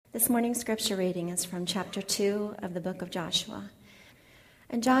This morning's scripture reading is from chapter 2 of the book of Joshua.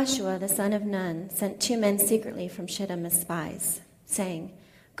 And Joshua, the son of Nun, sent 2 men secretly from Shittim as spies, saying,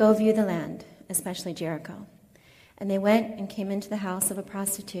 "Go view the land, especially Jericho." And they went and came into the house of a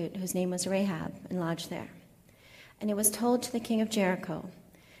prostitute whose name was Rahab, and lodged there. And it was told to the king of Jericho,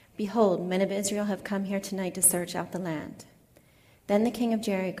 "Behold, men of Israel have come here tonight to search out the land." Then the king of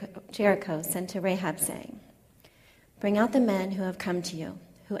Jericho sent to Rahab, saying, "Bring out the men who have come to you,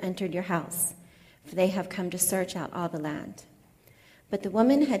 who entered your house, for they have come to search out all the land." But the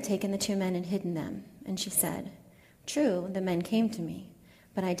woman had taken the 2 men and hidden them, and she said, "True, the men came to me,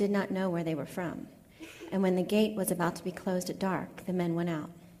 but I did not know where they were from. And when the gate was about to be closed at dark, the men went out.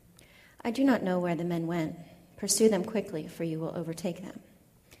 I do not know where the men went. Pursue them quickly, for you will overtake them."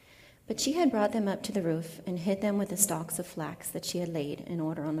 But she had brought them up to the roof and hid them with the stalks of flax that she had laid in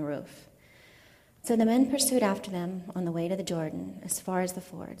order on the roof. So the men pursued after them on the way to the Jordan, as far as the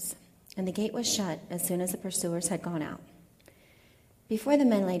fords, and the gate was shut as soon as the pursuers had gone out. Before the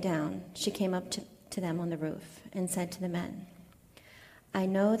men lay down, she came up to them on the roof and said to the men, "I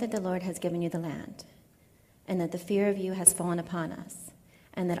know that the Lord has given you the land, and that the fear of you has fallen upon us,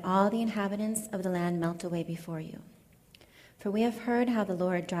 and that all the inhabitants of the land melt away before you. For we have heard how the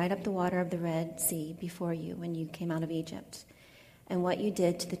Lord dried up the water of the Red Sea before you when you came out of Egypt, and what you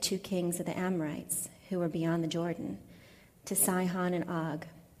did to the 2 kings of the Amorites who were beyond the Jordan, to Sihon and Og,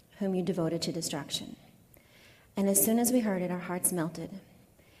 whom you devoted to destruction. And as soon as we heard it, our hearts melted,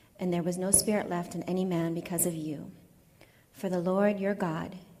 and there was no spirit left in any man because of you. For the Lord your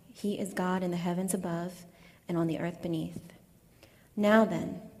God, he is God in the heavens above and on the earth beneath. Now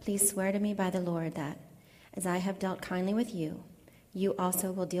then, please swear to me by the Lord that, as I have dealt kindly with you, you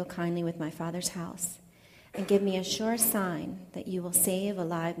also will deal kindly with my father's house, and give me a sure sign that you will save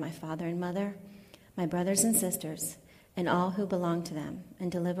alive my father and mother, my brothers and sisters, and all who belong to them,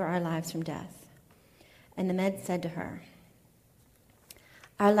 and deliver our lives from death." And the men said to her,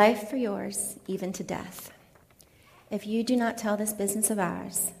 "Our life for yours, even to death. If you do not tell this business of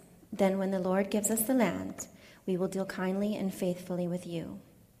ours, then when the Lord gives us the land, we will deal kindly and faithfully with you."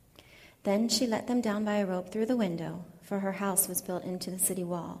 Then she let them down by a rope through the window, for her house was built into the city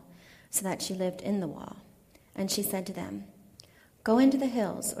wall, so that she lived in the wall. And she said to them, "Go into the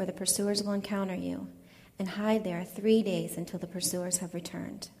hills, or the pursuers will encounter you, and hide there 3 days until the pursuers have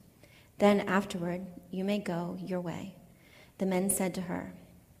returned. Then afterward you may go your way." The men said to her,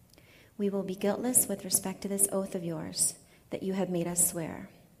 "We will be guiltless with respect to this oath of yours that you have made us swear.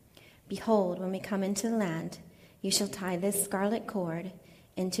 Behold, when we come into the land, you shall tie this scarlet cord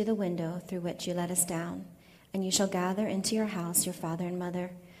into the window through which you let us down, and you shall gather into your house your father and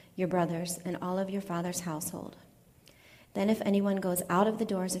mother, your brothers, and all of your father's household. Then if anyone goes out of the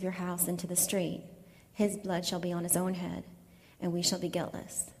doors of your house into the street, his blood shall be on his own head, and we shall be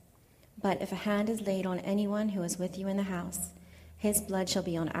guiltless. But if a hand is laid on anyone who is with you in the house, his blood shall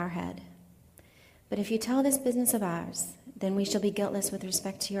be on our head. But if you tell this business of ours, then we shall be guiltless with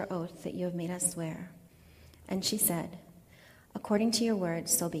respect to your oath that you have made us swear." And she said, "According to your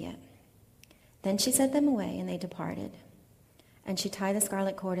words, so be it." Then she sent them away, and they departed. And she tied the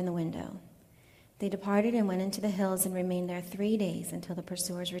scarlet cord in the window. They departed and went into the hills and remained there 3 days until the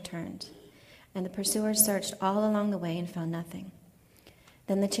pursuers returned. And the pursuers searched all along the way and found nothing.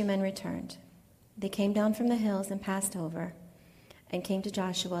 Then the 2 men returned. They came down from the hills and passed over, and came to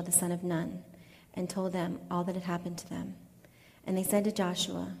Joshua the son of Nun, and told them all that had happened to them. And they said to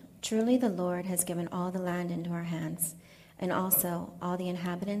Joshua, "Truly the Lord has given all the land into our hands, and also all the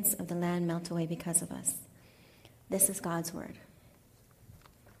inhabitants of the land melt away because of us." This is God's word.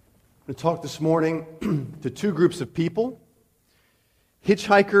 I'm going to talk this morning to 2 groups of people,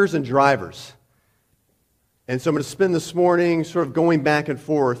 hitchhikers and drivers. And so I'm going to spend this morning sort of going back and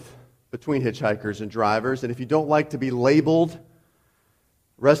forth between hitchhikers and drivers. And if you don't like to be labeled,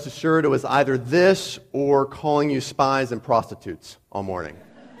 rest assured it was either this or calling you spies and prostitutes all morning.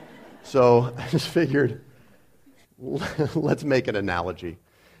 So I just figured, let's make an analogy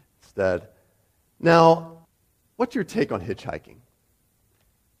instead. Now, what's your take on hitchhiking?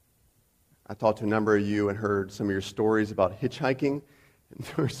 I talked to a number of you and heard some of your stories about hitchhiking, and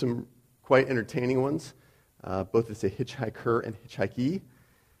there were some quite entertaining ones, both as a hitchhiker and hitchhikee.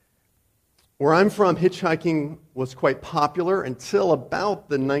 Where I'm from, hitchhiking was quite popular until about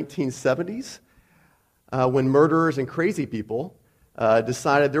the 1970s, when murderers and crazy people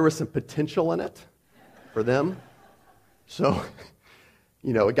decided there was some potential in it for them. So,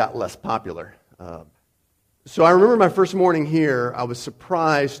 it got less popular. So I remember my first morning here, I was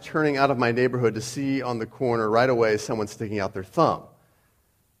surprised turning out of my neighborhood to see on the corner right away someone sticking out their thumb.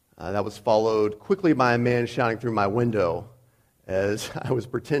 That was followed quickly by a man shouting through my window as I was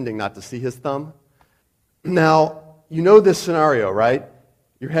pretending not to see his thumb. Now, you know this scenario, right?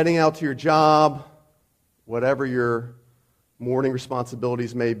 You're heading out to your job, whatever your morning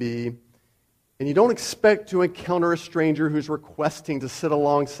responsibilities may be, and you don't expect to encounter a stranger who's requesting to sit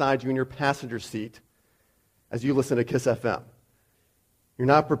alongside you in your passenger seat as you listen to KISS FM. You're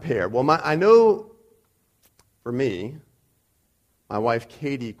not prepared. Well, I know for me, my wife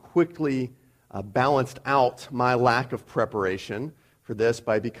Katie quickly balanced out my lack of preparation for this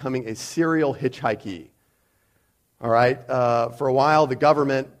by becoming a serial hitchhiker. All right? For a while, the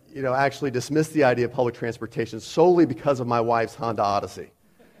government, actually dismissed the idea of public transportation solely because of my wife's Honda Odyssey.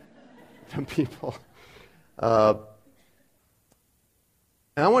 Some people. And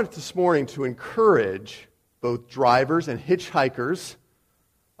I wanted this morning to encourage both drivers and hitchhikers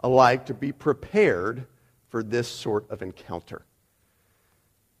alike to be prepared for this sort of encounter.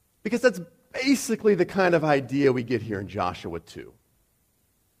 Because that's basically the kind of idea we get here in Joshua 2.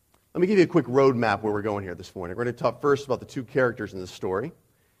 Let me give you a quick roadmap where we're going here this morning. We're going to talk first about the two characters in this story.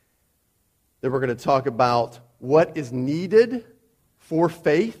 Then we're going to talk about what is needed for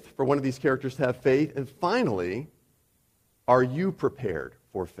faith, for one of these characters to have faith. And finally, are you prepared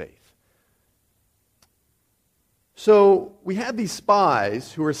for faith? So we have these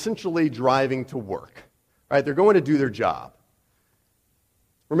spies who are essentially driving to work. Right? They're going to do their job.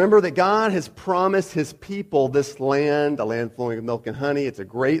 Remember that God has promised his people this land, a land flowing with milk and honey. It's a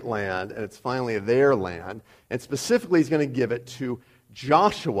great land, and it's finally their land. And specifically, he's going to give it to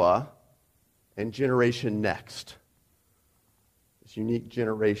Joshua and generation next. This unique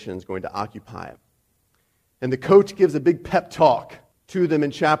generation is going to occupy it. And the coach gives a big pep talk to them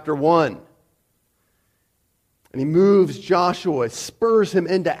in chapter 1. And he moves Joshua, spurs him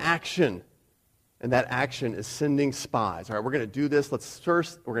into action. And that action is sending spies. All right, we're going to do this. We're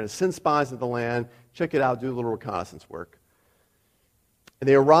going to send spies into the land, check it out, do a little reconnaissance work. And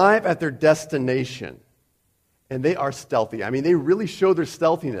they arrive at their destination, and they are stealthy. I mean, they really show their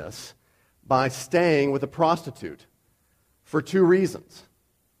stealthiness by staying with a prostitute for two reasons.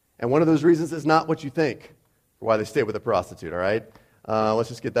 And one of those reasons is not what you think for why they stay with a prostitute, all right? Let's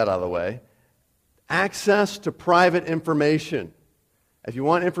just get that out of the way. Access to private information. If you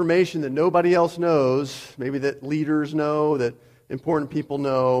want information that nobody else knows, maybe that leaders know, that important people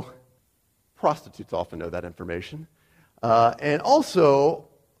know, prostitutes often know that information. And also,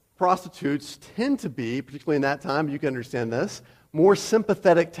 prostitutes tend to be, particularly in that time, you can understand this, more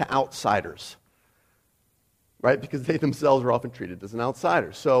sympathetic to outsiders, right? Because they themselves are often treated as an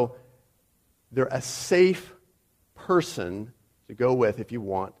outsider. So they're a safe person to go with if you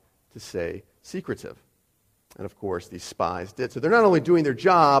want to stay secretive. And of course, these spies did. So they're not only doing their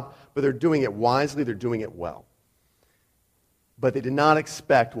job, but they're doing it wisely, they're doing it well. But they did not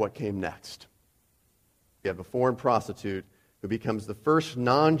expect what came next. You have a foreign prostitute who becomes the first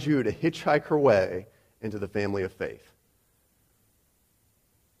non-Jew to hitchhike her way into the family of faith.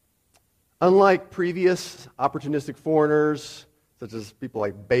 Unlike previous opportunistic foreigners, such as people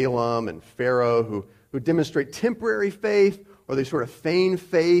like Balaam and Pharaoh, who demonstrate temporary faith, or they sort of feign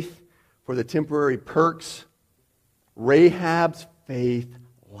faith for the temporary perks, Rahab's faith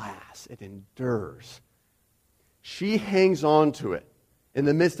lasts. It endures. She hangs on to it in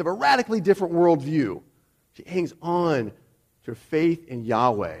the midst of a radically different worldview. She hangs on to faith in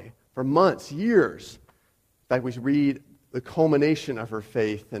Yahweh for months, years. In fact, we read the culmination of her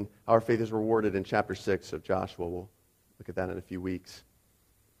faith, and our faith is rewarded in chapter 6 of Joshua. We'll look at that in a few weeks.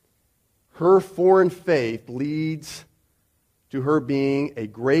 Her foreign faith leads to her being a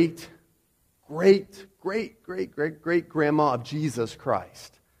great-great-great-great-great-grandma of Jesus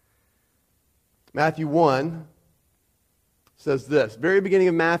Christ. Matthew 1 says this, very beginning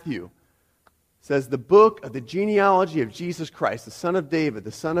of Matthew, says the book of the genealogy of Jesus Christ, the son of David,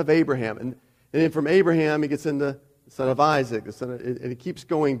 the son of Abraham. And then from Abraham, he gets into the son of Isaac, and it keeps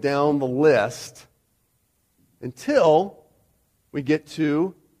going down the list until we get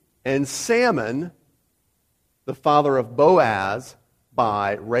to, and Salmon, the father of Boaz,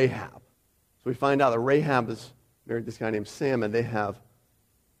 by Rahab. So we find out that Rahab is married to this guy named Salmon. They have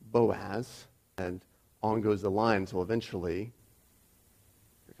Boaz, and on goes the line until eventually,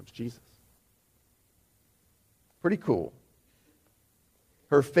 here comes Jesus. Pretty cool.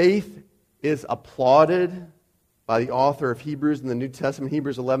 Her faith is applauded by the author of Hebrews in the New Testament.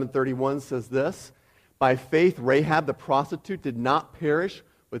 Hebrews 11:31 says this, by faith Rahab the prostitute did not perish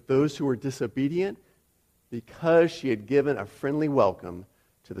with those who were disobedient because she had given a friendly welcome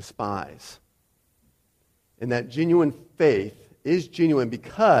to the spies. And that genuine faith is genuine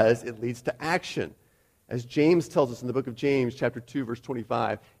because it leads to action. As James tells us in the book of James, chapter 2, verse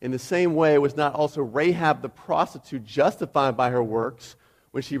 25, in the same way was not also Rahab the prostitute justified by her works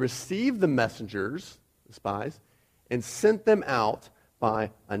when she received the messengers, the spies, and sent them out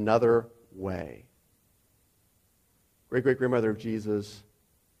by another way. Great-great-grandmother of Jesus,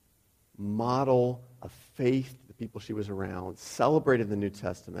 model of faith to the people she was around, celebrated the New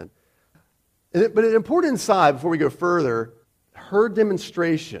Testament. But an important side, before we go further, her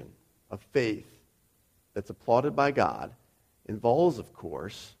demonstration of faith that's applauded by God involves, of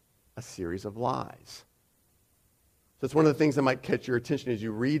course, a series of lies. So it's one of the things that might catch your attention as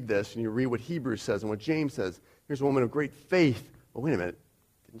you read this and you read what Hebrews says and what James says. Here's a woman of great faith. But wait a minute,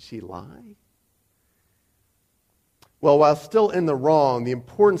 didn't she lie? Well, while still in the wrong, the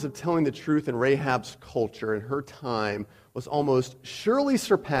importance of telling the truth in Rahab's culture in her time was almost surely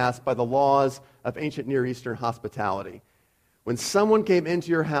surpassed by the laws of ancient Near Eastern hospitality. When someone came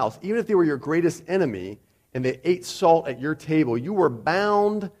into your house, even if they were your greatest enemy, and they ate salt at your table, you were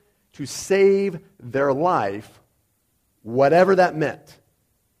bound to save their life, whatever that meant.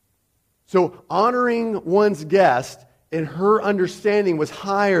 So honoring one's guest, in her understanding, was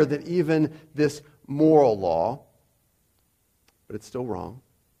higher than even this moral law. But it's still wrong.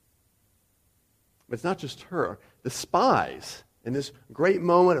 But it's not just her. The spies, in this great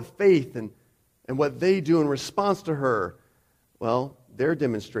moment of faith and what they do in response to her, well, their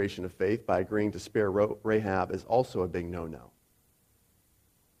demonstration of faith by agreeing to spare Rahab is also a big no-no.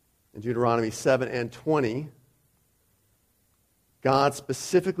 In Deuteronomy 7 and 20, God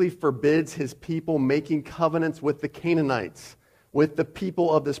specifically forbids his people making covenants with the Canaanites, with the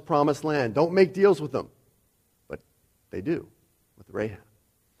people of this promised land. Don't make deals with them. But they do with Rahab.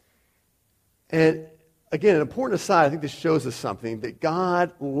 And again, an important aside, I think this shows us something, that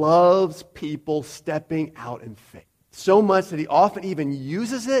God loves people stepping out in faith. So much that he often even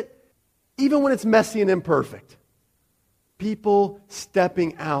uses it, even when it's messy and imperfect. People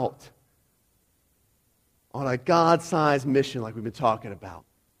stepping out on a God-sized mission like we've been talking about.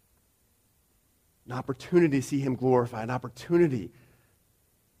 An opportunity to see him glorified, an opportunity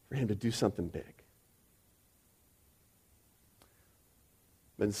for him to do something big.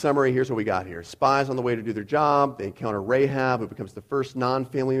 But in summary, here's what we got here. Spies on the way to do their job. They encounter Rahab, who becomes the first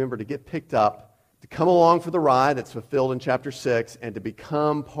non-family member to get picked up, to come along for the ride that's fulfilled in chapter 6, and to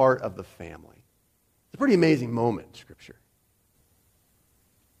become part of the family. It's a pretty amazing moment in Scripture.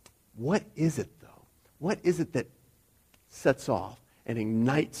 What is it, though? What is it that sets off and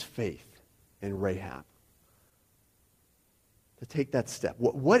ignites faith in Rahab to take that step?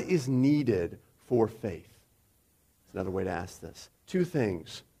 What is needed for faith? That's another way to ask this. Two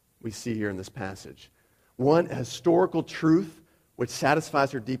things we see here in this passage. One, a historical truth which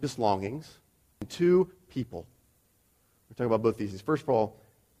satisfies her deepest longings. And two, people. We're talking about both these things. First of all,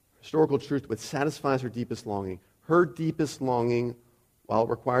 historical truth which satisfies her deepest longing. Her deepest longing, while it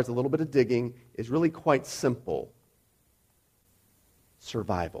requires a little bit of digging, is really quite simple.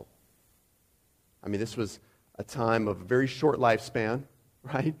 Survival. I mean, this was a time of a very short lifespan,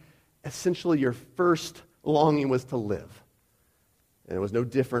 right? Essentially, your first longing was to live. And it was no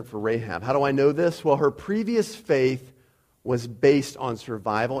different for Rahab. How do I know this? Well, her previous faith was based on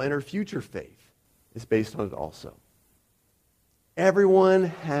survival, and her future faith is based on it also. Everyone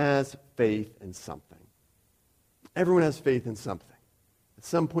has faith in something. Everyone has faith in something. At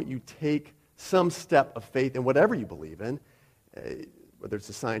some point, you take some step of faith in whatever you believe in, whether it's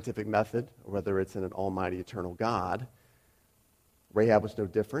a scientific method or whether it's in an almighty, eternal God. Rahab was no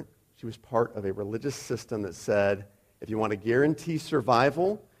different. She was part of a religious system that said, if you want to guarantee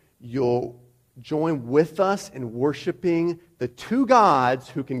survival, you'll join with us in worshiping the two gods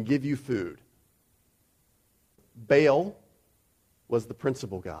who can give you food. Baal was the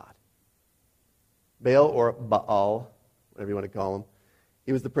principal god. Baal, or Baal, whatever you want to call him.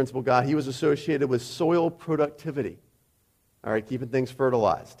 He was the principal god. He was associated with soil productivity. All right, keeping things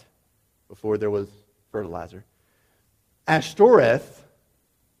fertilized before there was fertilizer. Ashtoreth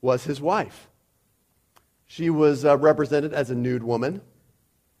was his wife. She was represented as a nude woman.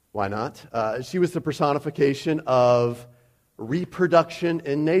 Why not? She was the personification of reproduction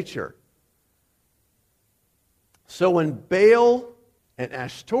in nature. So when Baal and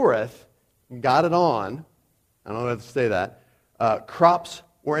Ashtoreth got it on, I don't know how to say that, crops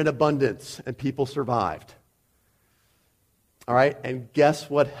were in abundance and people survived. All right, and guess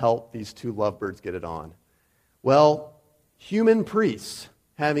what helped these two lovebirds get it on? Well, human priests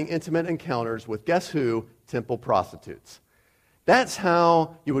having intimate encounters with, guess who? Temple prostitutes. That's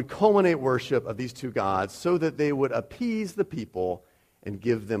how you would culminate worship of these two gods so that they would appease the people and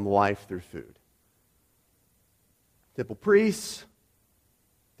give them life through food. Temple priests,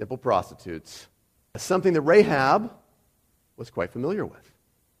 temple prostitutes, something that Rahab was quite familiar with.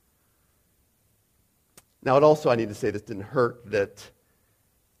 Now, it also, I need to say, this didn't hurt that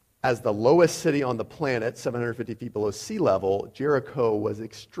as the lowest city on the planet, 750 feet below sea level, Jericho was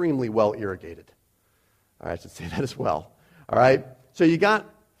extremely well irrigated. All right, I should say that as well. All right, so you got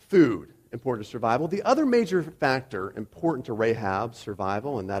food, important to survival. The other major factor important to Rahab's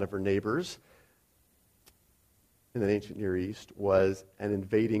survival and that of her neighbors in the ancient Near East was an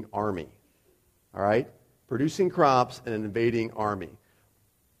invading army. All right, producing crops and an invading army.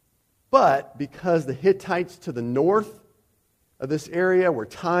 But because the Hittites to the north of this area were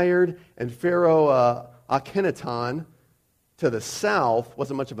tired, and Pharaoh Akhenaton to the south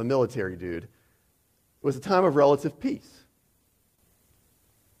wasn't much of a military dude, it was a time of relative peace.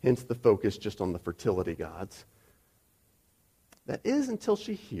 Hence the focus just on the fertility gods. That is until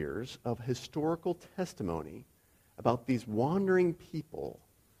she hears of historical testimony about these wandering people,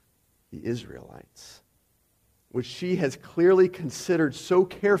 the Israelites, which she has clearly considered so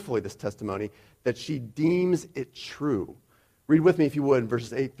carefully, this testimony, that she deems it true. Read with me, if you would, in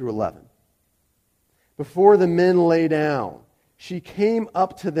verses 8 through 11. Before the men lay down, she came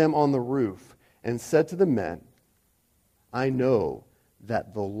up to them on the roof and said to the men, I know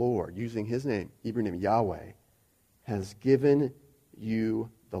that the Lord, using his name, Hebrew name Yahweh, has given you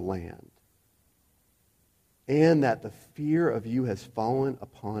the land, and that the fear of you has fallen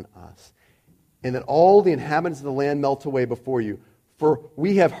upon us, and that all the inhabitants of the land melt away before you. For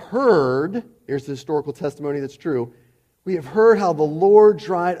we have heard, here's the historical testimony that's true, we have heard how the Lord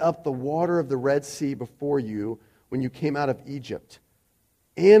dried up the water of the Red Sea before you when you came out of Egypt,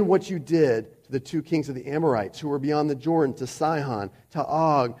 and what you did to the two kings of the Amorites who were beyond the Jordan, to Sihon, to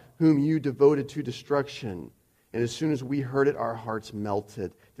Og, whom you devoted to destruction. And as soon as we heard it, our hearts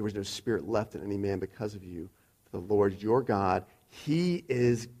melted. There was no spirit left in any man because of you. For the Lord your God, he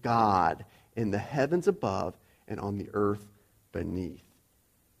is God in the heavens above and on the earth beneath.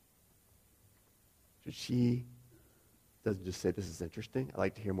 So she doesn't just say, this is interesting, I'd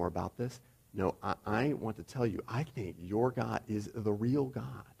like to hear more about this. No, I want to tell you, I think your God is the real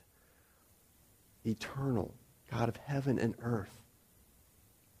God. Eternal, God of heaven and earth.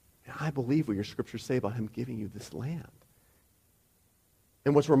 And I believe what your scriptures say about him giving you this land.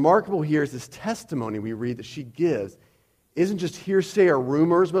 And what's remarkable here is this testimony we read that she gives isn't just hearsay or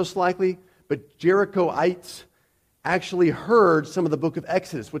rumors, most likely, but Jerichoites actually heard some of the book of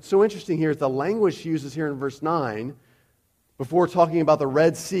Exodus. What's so interesting here is the language she uses here in verse 9, before talking about the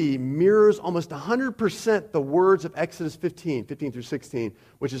Red Sea, mirrors almost 100% the words of Exodus 15 through 16,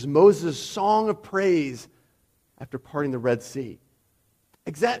 which is Moses' song of praise after parting the Red Sea.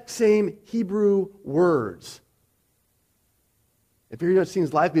 Exact same Hebrew words. It very much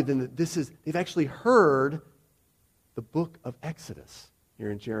seems likely then that they've actually heard the book of Exodus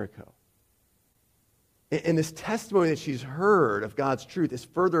here in Jericho. And this testimony that she's heard of God's truth is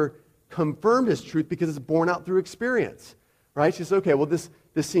further confirmed as truth because it's borne out through experience. Right? She says, okay, well, this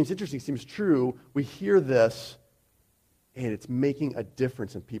seems interesting, seems true. We hear this, and it's making a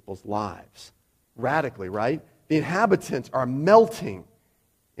difference in people's lives. Radically, right? The inhabitants are melting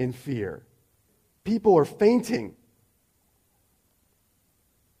in fear. People are fainting.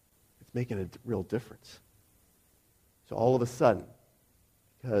 It's making a real difference. So all of a sudden,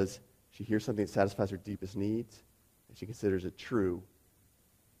 because she hears something that satisfies her deepest needs, and she considers it true,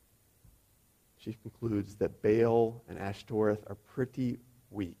 she concludes that Baal and Ashtoreth are pretty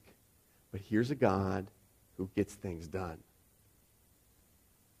weak. But here's a God who gets things done.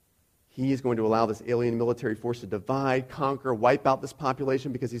 He is going to allow this alien military force to divide, conquer, wipe out this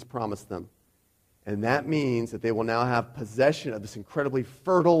population because he's promised them. And that means that they will now have possession of this incredibly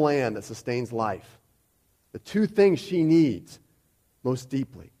fertile land that sustains life. The two things she needs most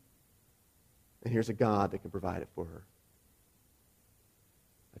deeply. And here's a God that can provide it for her.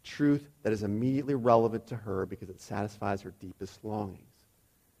 A truth that is immediately relevant to her because it satisfies her deepest longings.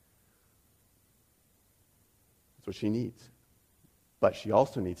 That's what she needs. But she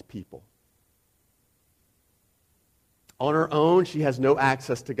also needs people. On her own, she has no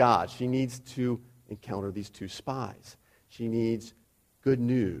access to God. She needs to encounter these two spies. She needs good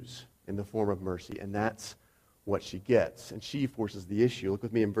news in the form of mercy, and that's what she gets. And she forces the issue. Look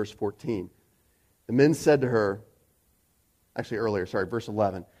with me in verse 14. The men said to her, verse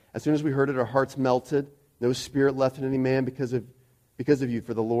 11. As soon as we heard it, our hearts melted. No spirit left in any man because of you.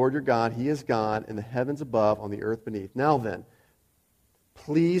 For the Lord your God, he is God in the heavens above, on the earth beneath. Now then,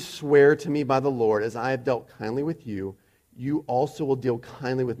 please swear to me by the Lord, as I have dealt kindly with you, you also will deal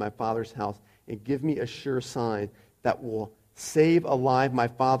kindly with my father's house, and give me a sure sign that will save alive my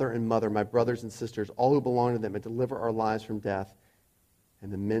father and mother, my brothers and sisters, all who belong to them, and deliver our lives from death.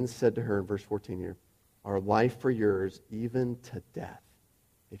 And the men said to her in verse 14 here, our life for yours, even to death.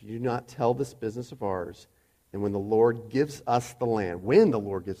 If you do not tell this business of ours, then when the Lord gives us the land,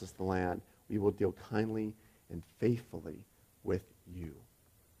 we will deal kindly and faithfully with you.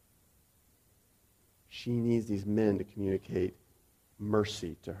 She needs these men to communicate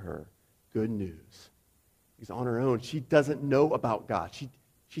mercy to her, good news. Because on her own, she doesn't know about God.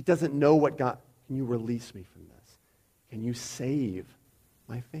 She doesn't know what God... Can you release me from this? Can you save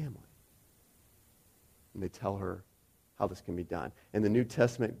my family? And they tell her how this can be done. In the New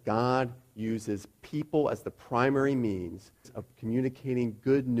Testament, God uses people as the primary means of communicating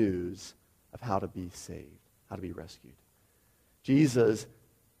good news of how to be saved, how to be rescued. Jesus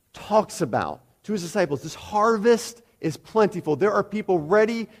talks about to his disciples, this harvest is plentiful. There are people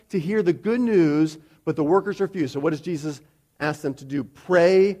ready to hear the good news, but the workers are few. So what does Jesus ask them to do?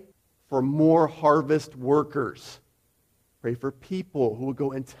 Pray for more harvest workers. Pray for people who will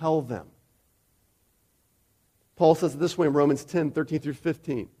go and tell them. Paul says it this way in Romans 10, 13 through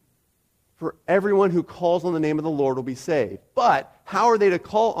 15. For everyone who calls on the name of the Lord will be saved. But how are they to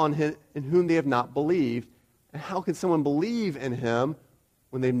call on him in whom they have not believed? And how can someone believe in him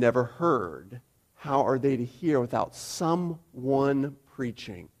when they've never heard? How are they to hear without someone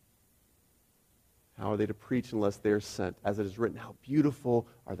preaching? How are they to preach unless they are sent? As it is written, how beautiful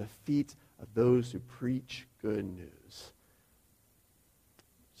are the feet of those who preach good news.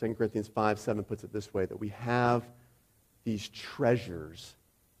 2 Corinthians 5:7 puts it this way, that we have these treasures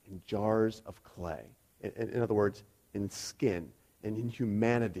in jars of clay. In other words, in skin and in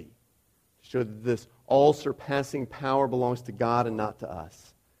humanity. To show that this all-surpassing power belongs to God and not to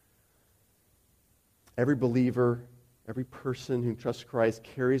us. Every believer, every person who trusts Christ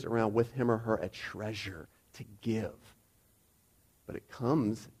carries around with him or her a treasure to give. But it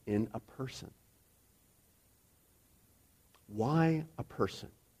comes in a person. Why a person?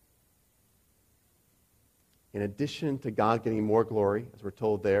 In addition to God getting more glory, as we're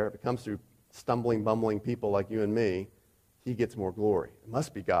told there, if it comes through stumbling, bumbling people like you and me, he gets more glory. It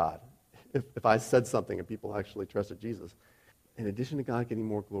must be God. If I said something and people actually trusted Jesus. In addition to God getting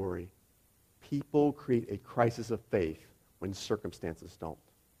more glory, people create a crisis of faith when circumstances don't.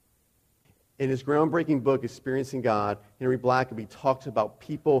 In his groundbreaking book, Experiencing God, Henry Blackaby talks about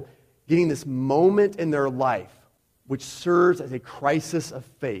people getting this moment in their life which serves as a crisis of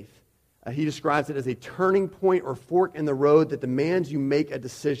faith. He describes it as a turning point or fork in the road that demands you make a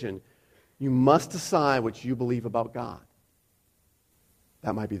decision. You must decide what you believe about God.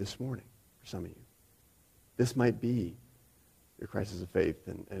 That might be this morning for some of you. This might be your crisis of faith.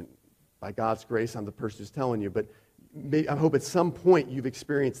 And by God's grace, I'm the person who's telling you. But I hope at some point you've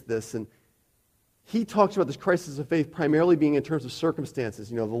experienced this. And he talks about this crisis of faith primarily being in terms of circumstances,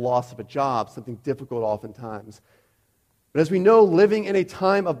 the loss of a job, something difficult oftentimes. But as we know, living in a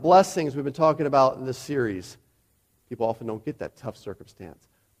time of blessings, we've been talking about in this series, people often don't get that tough circumstance.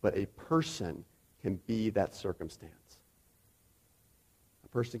 But a person can be that circumstance. A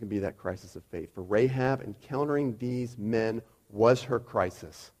person can be that crisis of faith. For Rahab, encountering these men was her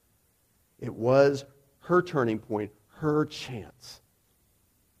crisis. It was her turning point, her chance.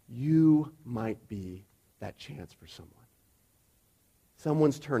 You might be that chance for someone.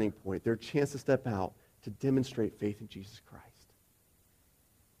 Someone's turning point, their chance to step out to demonstrate faith in Jesus Christ.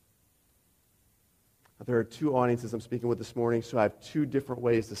 Now, there are two audiences I'm speaking with this morning, so I have two different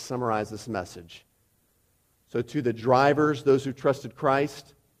ways to summarize this message. So to the drivers, those who trusted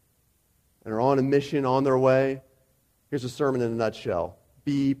Christ and are on a mission, on their way, here's a sermon in a nutshell.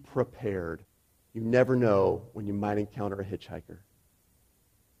 Be prepared. You never know when you might encounter a hitchhiker.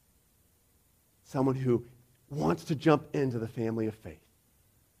 Someone who wants to jump into the family of faith.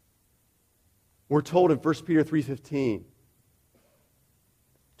 We're told in 1 Peter 3:15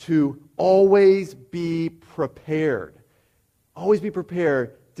 to always be prepared. Always be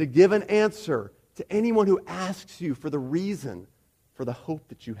prepared to give an answer to anyone who asks you for the reason for the hope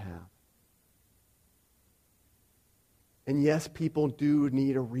that you have. And yes, people do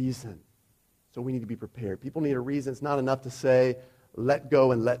need a reason. So we need to be prepared. People need a reason. It's not enough to say, let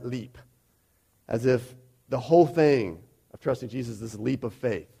go and let leap. As if the whole thing of trusting Jesus is this leap of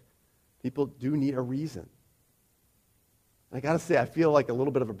faith. People do need a reason. And I got to say, I feel like a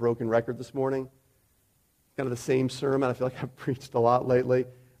little bit of a broken record this morning. Kind of the same sermon. I feel like I've preached a lot lately.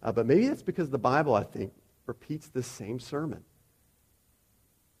 But maybe that's because the Bible, I think, repeats this same sermon.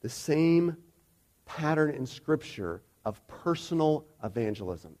 The same pattern in Scripture of personal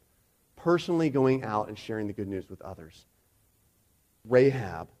evangelism. Personally going out and sharing the good news with others.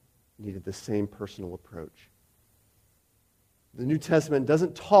 Rahab needed the same personal approach. The New Testament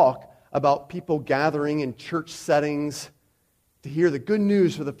doesn't talk about people gathering in church settings to hear the good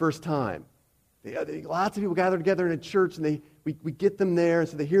news for the first time. Lots of people gather together in a church, and we get them there, and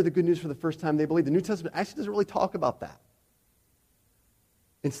so they hear the good news for the first time. They believe. The New Testament actually doesn't really talk about that.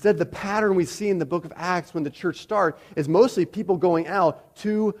 Instead, the pattern we see in the book of Acts when the church starts is mostly people going out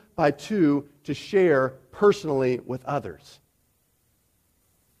 2 by 2 to share personally with others.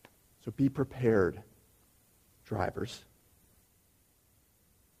 So be prepared, drivers.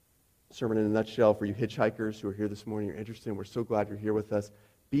 Sermon in a nutshell for you hitchhikers who are here this morning, you're interested, and we're so glad you're here with us.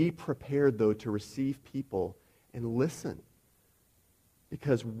 Be prepared, though, to receive people and listen.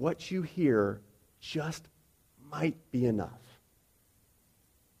 Because what you hear just might be enough.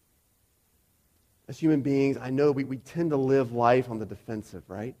 As human beings, I know we tend to live life on the defensive,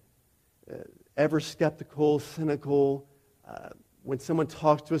 right? Ever skeptical, cynical. When someone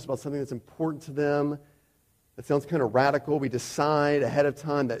talks to us about something that's important to them, that sounds kind of radical, we decide ahead of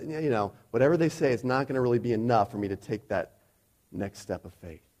time that, whatever they say is not going to really be enough for me to take that next step of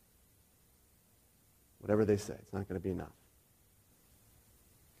faith. Whatever they say, it's not going to be enough.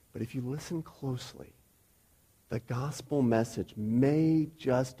 But if you listen closely, the gospel message may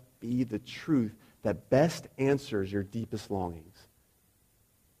just be the truth that best answers your deepest longings.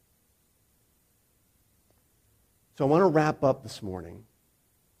 So I want to wrap up this morning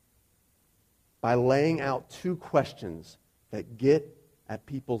by laying out 2 questions that get at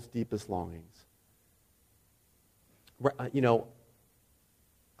people's deepest longings. I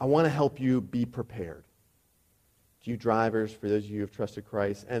want to help you be prepared. To you drivers, for those of you who have trusted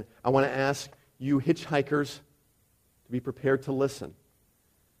Christ, and I want to ask you hitchhikers to be prepared to listen.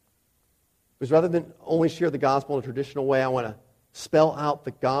 Because rather than only share the gospel in a traditional way, I want to spell out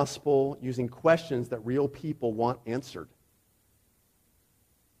the gospel using questions that real people want answered.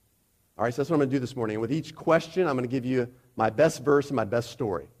 All right, so that's what I'm going to do this morning. And with each question, I'm going to give you my best verse and my best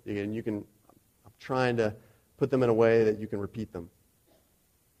story. And I'm trying to put them in a way that you can repeat them.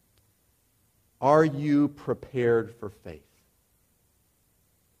 Are you prepared for faith?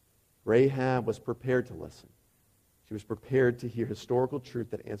 Rahab was prepared to listen. She was prepared to hear historical truth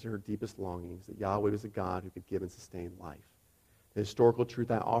that answered her deepest longings, that Yahweh was a God who could give and sustain life. The historical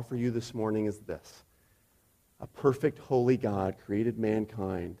truth I offer you this morning is this. A perfect, holy God created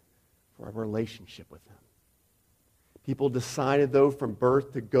mankind for a relationship with him. People decided, though, from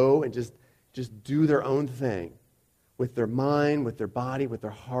birth to go and just do their own thing with their mind, with their body, with their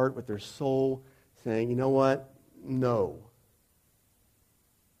heart, with their soul, saying, you know what? No.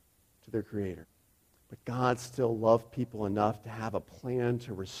 To their Creator. But God still loved people enough to have a plan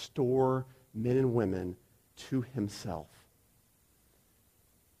to restore men and women to himself.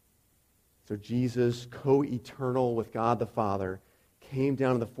 So Jesus, co-eternal with God the Father, came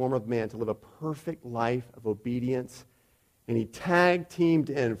down in the form of man to live a perfect life of obedience, and he tag-teamed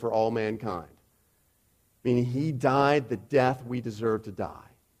in for all mankind. Meaning he died the death we deserve to die.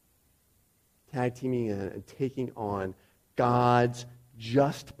 Tag-teaming in and taking on God's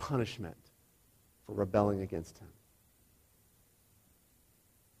just punishment for rebelling against him.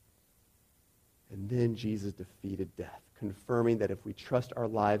 And then Jesus defeated death, confirming that if we trust our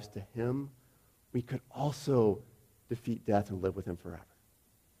lives to him, we could also defeat death and live with him forever.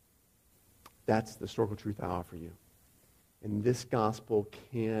 That's the historical truth I offer you. And this gospel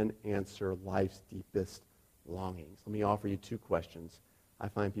can answer life's deepest longings. Let me offer you 2 questions I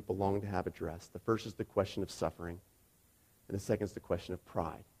find people long to have addressed. The first is the question of suffering, and the second is the question of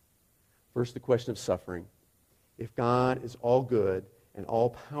pride. First, the question of suffering. If God is all good and all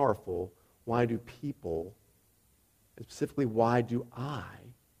powerful, why do people, and specifically why do I,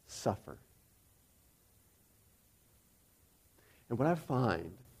 suffer? And what I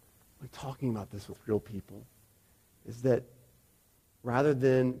find when talking about this with real people is that rather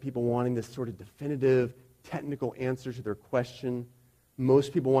than people wanting this sort of definitive, technical answer to their question,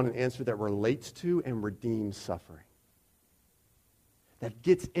 most people want an answer that relates to and redeems suffering. That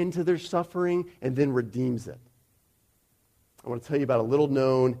gets into their suffering and then redeems it. I want to tell you about a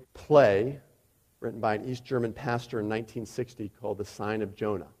little-known play written by an East German pastor in 1960 called The Sign of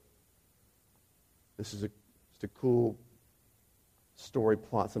Jonah. This is just a cool story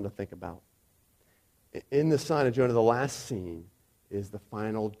plot, something to think about. In The Sign of Jonah, the last scene is the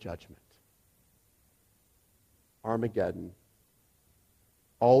final judgment. Armageddon.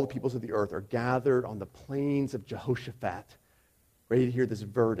 All the peoples of the earth are gathered on the plains of Jehoshaphat, ready to hear this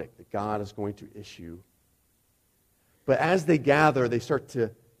verdict that God is going to issue. But as they gather, they start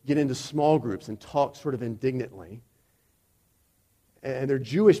to get into small groups and talk sort of indignantly. And there are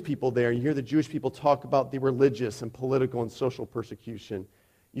Jewish people there. You hear the Jewish people talk about the religious and political and social persecution.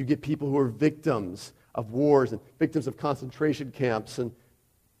 You get people who are victims of wars and victims of concentration camps and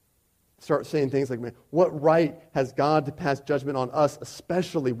start saying things like, man, what right has God to pass judgment on us,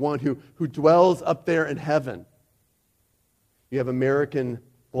 especially one who dwells up there in heaven? You have American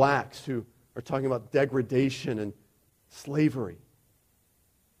blacks who are talking about degradation and slavery.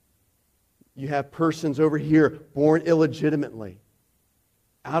 You have persons over here born illegitimately,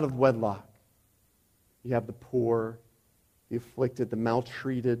 out of wedlock. You have the poor, the afflicted, the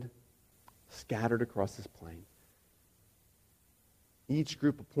maltreated, scattered across this plain. Each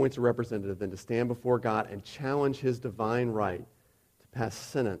group appoints a representative then to stand before God and challenge his divine right to pass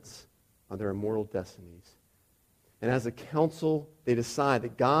sentence on their immortal destinies. And as a council, they decide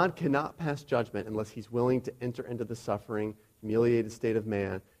that God cannot pass judgment unless he's willing to enter into the suffering, humiliated state of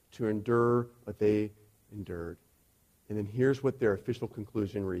man to endure what they endured. And then here's what their official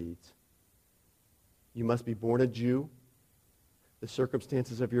conclusion reads. You must be born a Jew. The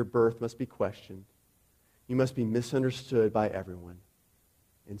circumstances of your birth must be questioned. You must be misunderstood by everyone,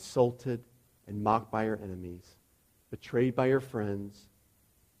 insulted and mocked by your enemies, betrayed by your friends.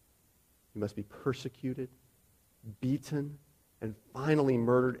 You must be persecuted, beaten, and finally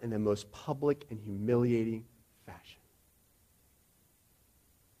murdered in the most public and humiliating fashion.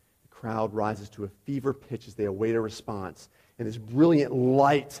 The crowd rises to a fever pitch as they await a response, and this brilliant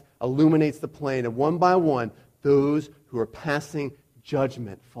light illuminates the plain, and one by one, those who are passing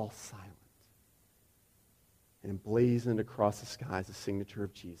judgment fall silent. And emblazoned across the sky is the signature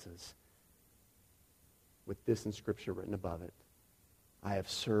of Jesus, with this inscription written above it: I have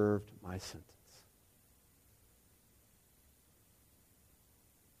served my sentence.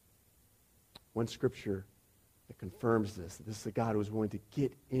 One scripture that confirms this is the God who is willing to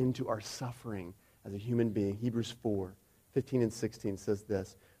get into our suffering as a human being. Hebrews 4:15 and 16 says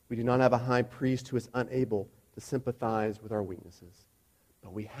this: We do not have a high priest who is unable to sympathize with our weaknesses,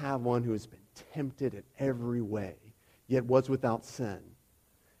 but we have one who has been tempted in every way, yet was without sin.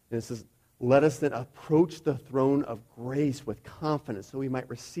 And it says, let us then approach the throne of grace with confidence so we might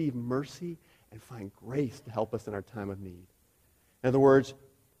receive mercy and find grace to help us in our time of need. In other words,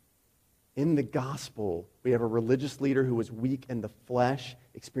 in the gospel, we have a religious leader who was weak in the flesh,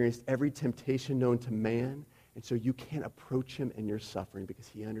 experienced every temptation known to man, and so you can't approach him in your suffering because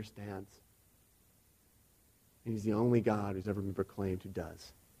he understands. And he's the only God who's ever been proclaimed who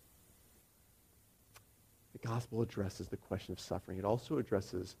does. The gospel addresses the question of suffering. It also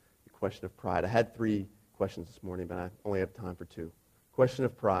addresses the question of pride. I had 3 questions this morning, but I only have time for 2. Question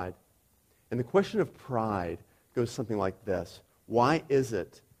of pride. And the question of pride goes something like this: why is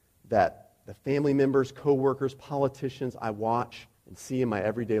it that the family members, co-workers, politicians I watch and see in my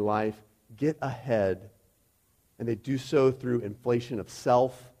everyday life get ahead, and they do so through inflation of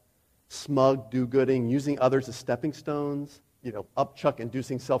self, smug do-gooding, using others as stepping stones,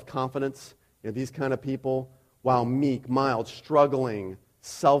 upchuck-inducing self-confidence, these kind of people, while meek, mild, struggling,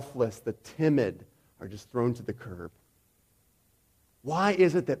 selfless, the timid are just thrown to the curb? Why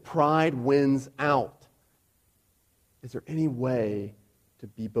is it that pride wins out? Is there any way to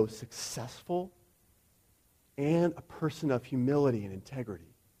be both successful and a person of humility and integrity?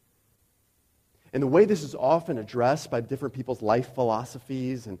 And the way this is often addressed by different people's life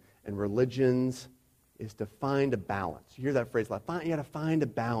philosophies and religions is to find a balance. You hear that phrase a lot. You got to find a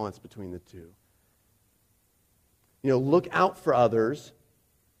balance between the two. Look out for others,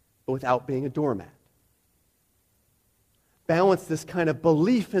 but without being a doormat. Balance this kind of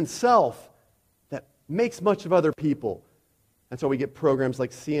belief in self that makes much of other people. That's why we get programs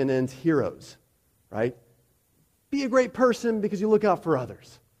like CNN's Heroes, right? Be a great person because you look out for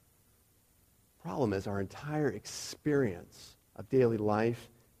others. Problem is, our entire experience of daily life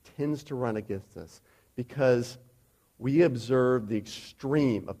tends to run against us because we observe the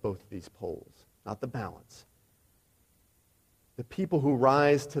extreme of both of these poles, not the balance. The people who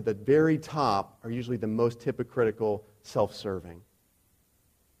rise to the very top are usually the most hypocritical, self-serving,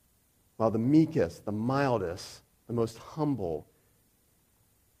 while the meekest, the mildest, the most humble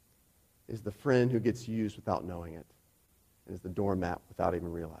is the friend who gets used without knowing it, and is the doormat without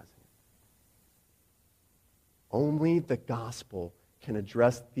even realizing it. Only the gospel can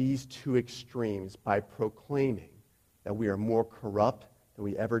address these 2 extremes by proclaiming that we are more corrupt than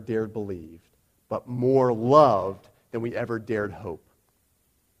we ever dared believe, but more loved than we ever dared hope.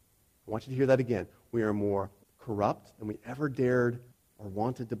 I want you to hear that again. We are more corrupt than we ever dared or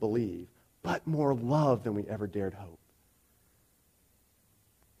wanted to believe, but more loved than we ever dared hope.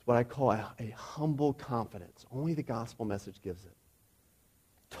 It's what I call a humble confidence. Only the gospel message gives it.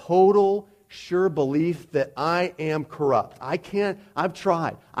 Total, sure belief that I am corrupt. I've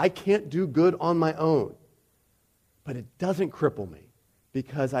tried. I can't do good on my own. But it doesn't cripple me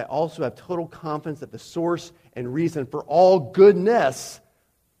because I also have total confidence that the source and reason for all goodness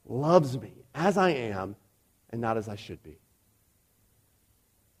loves me as I am and not as I should be.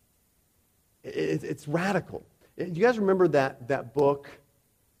 It's radical. Do you guys remember that book,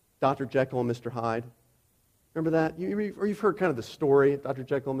 Dr. Jekyll and Mr. Hyde? Remember that? Or you've heard kind of the story, Dr.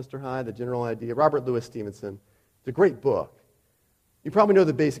 Jekyll and Mr. Hyde, the general idea. Robert Louis Stevenson. It's a great book. You probably know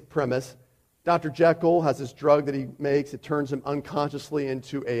the basic premise. Dr. Jekyll has this drug that he makes. It turns him unconsciously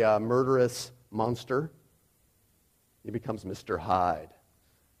into a murderous monster. He becomes Mr. Hyde.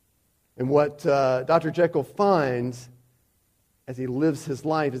 And what Dr. Jekyll finds as he lives his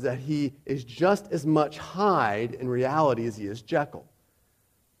life is that he is just as much Hyde in reality as he is Jekyll.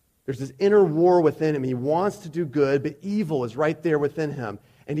 There's this inner war within him. He wants to do good, but evil is right there within him.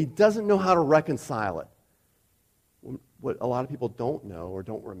 And he doesn't know how to reconcile it. What a lot of people don't know or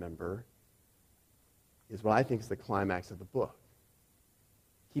don't remember is what I think is the climax of the book.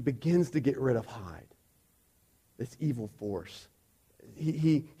 He begins to get rid of Hyde, this evil force.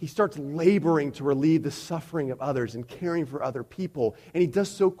 He starts laboring to relieve the suffering of others and caring for other people, and he does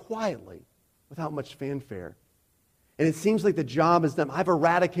so quietly, without much fanfare. And it seems like the job is done. I've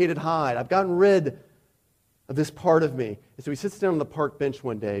eradicated Hyde. I've gotten rid of this part of me. And so he sits down on the park bench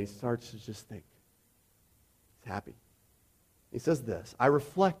one day. He starts to just think. He's happy. He says this, I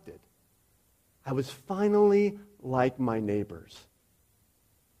reflected. I was finally like my neighbors.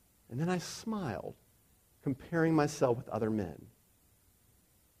 And then I smiled, comparing myself with other men.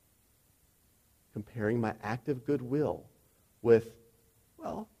 Comparing my active goodwill with,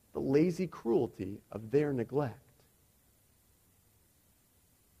 well, the lazy cruelty of their neglect.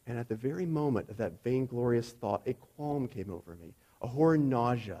 And at the very moment of that vainglorious thought, a qualm came over me, a horrid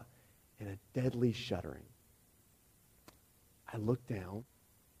nausea, and a deadly shuddering. I looked down.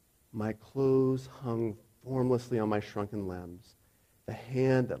 My clothes hung formlessly on my shrunken limbs. The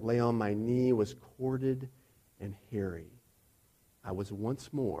hand that lay on my knee was corded and hairy. I was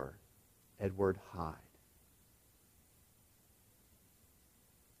once more Edward Hyde.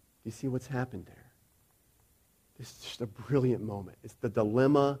 Do you see what's happened there? This is just a brilliant moment. It's the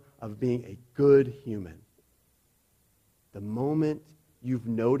dilemma of being a good human. The moment you've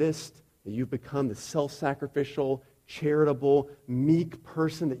noticed that you've become the self-sacrificial, charitable, meek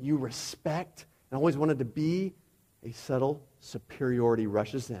person that you respect and always wanted to be, a subtle superiority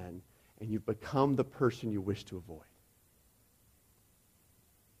rushes in, and you've become the person you wish to avoid.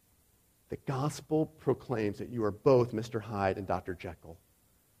 The gospel proclaims that you are both Mr. Hyde and Dr. Jekyll.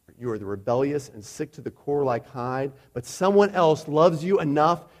 You are the rebellious and sick to the core like Hyde, but someone else loves you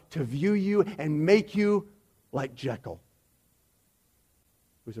enough to view you and make you like Jekyll,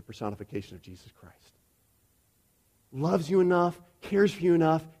 who's a personification of Jesus Christ. Loves you enough, cares for you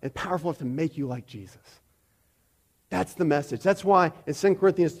enough, and powerful enough to make you like Jesus. That's the message. That's why in 2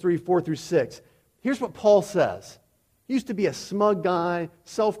 Corinthians 3, 4 through 6, here's what Paul says. He used to be a smug guy,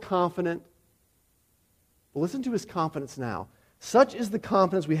 self-confident. But listen to his confidence now. Such is the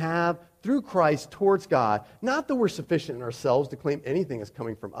confidence we have through Christ towards God. Not that we're sufficient in ourselves to claim anything is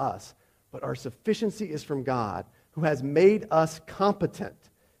coming from us, but our sufficiency is from God, who has made us competent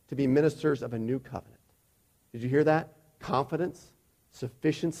to be ministers of a new covenant. Did you hear that? Confidence,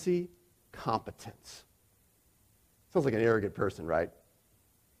 sufficiency, competence. Sounds like an arrogant person, right?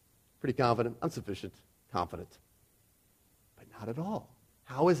 Pretty confident, insufficient, confident. But not at all.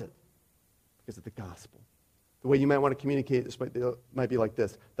 How is it? Because of the gospel. The way you might want to communicate this might be like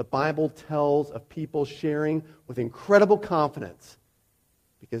this. The Bible tells of people sharing with incredible confidence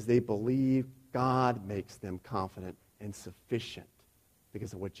because they believe God makes them confident and sufficient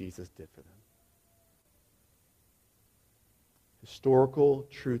because of what Jesus did for them. Historical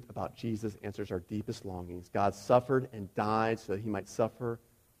truth about Jesus answers our deepest longings. God suffered and died so that he might suffer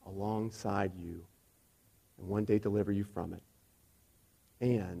alongside you and one day deliver you from it.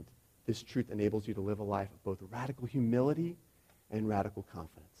 And this truth enables you to live a life of both radical humility and radical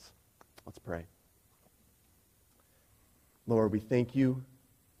confidence. Let's pray. Lord, we thank you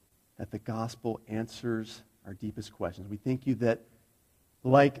that the gospel answers our deepest questions. We thank you that,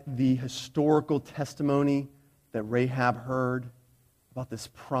 like the historical testimony that Rahab heard about this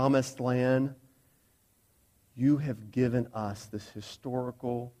promised land, you have given us this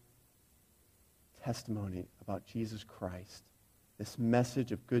historical testimony about Jesus Christ, this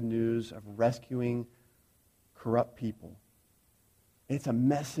message of good news of rescuing corrupt people. And it's a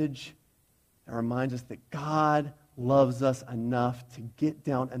message that reminds us that God loves us enough to get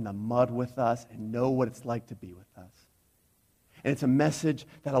down in the mud with us and know what it's like to be with us. And it's a message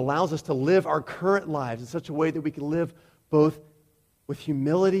that allows us to live our current lives in such a way that we can live both with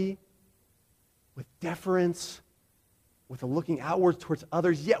humility, with deference, with a looking outwards towards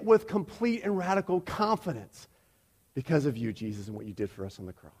others, yet with complete and radical confidence because of you, Jesus, and what you did for us on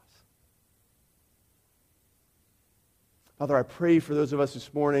the cross. Father, I pray for those of us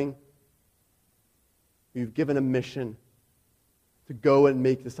this morning who you've given a mission to go and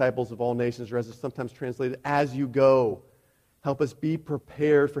make disciples of all nations, or as it's sometimes translated, as you go. Help us be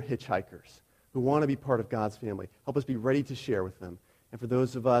prepared for hitchhikers who want to be part of God's family. Help us be ready to share with them. And for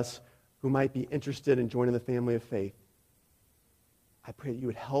those of us who might be interested in joining the family of faith, I pray that you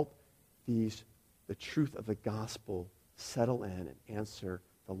would help the truth of the gospel settle in and answer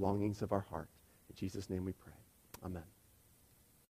the longings of our heart. In Jesus' name we pray. Amen.